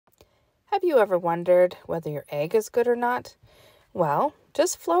Have you ever wondered whether your egg is good or not? Well,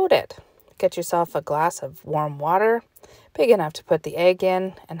 just float it. Get yourself a glass of warm water, big enough to put the egg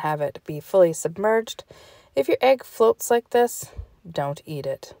in, and have it be fully submerged. If your egg floats like this, don't eat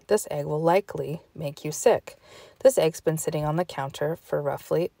it. This egg will likely make you sick. This egg's been sitting on the counter for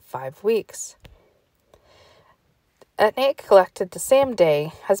roughly 5 weeks. An egg collected the same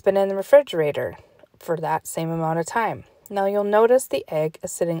day has been in the refrigerator for that same amount of time. Now you'll notice the egg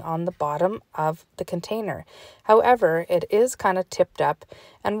is sitting on the bottom of the container. However, it is kind of tipped up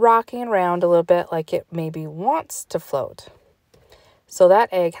and rocking around a little bit like it maybe wants to float. So that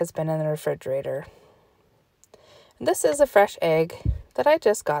egg has been in the refrigerator. This is a fresh egg that I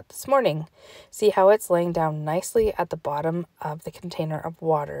just got this morning. See how it's laying down nicely at the bottom of the container of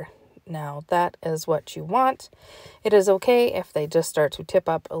water. Now that is what you want. It is okay if they just start to tip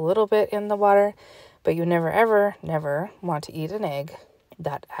up a little bit in the water, but you never, ever, never want to eat an egg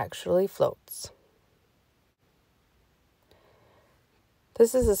that actually floats.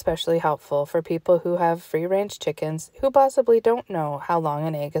 This is especially helpful for people who have free-range chickens who possibly don't know how long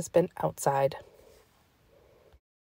an egg has been outside.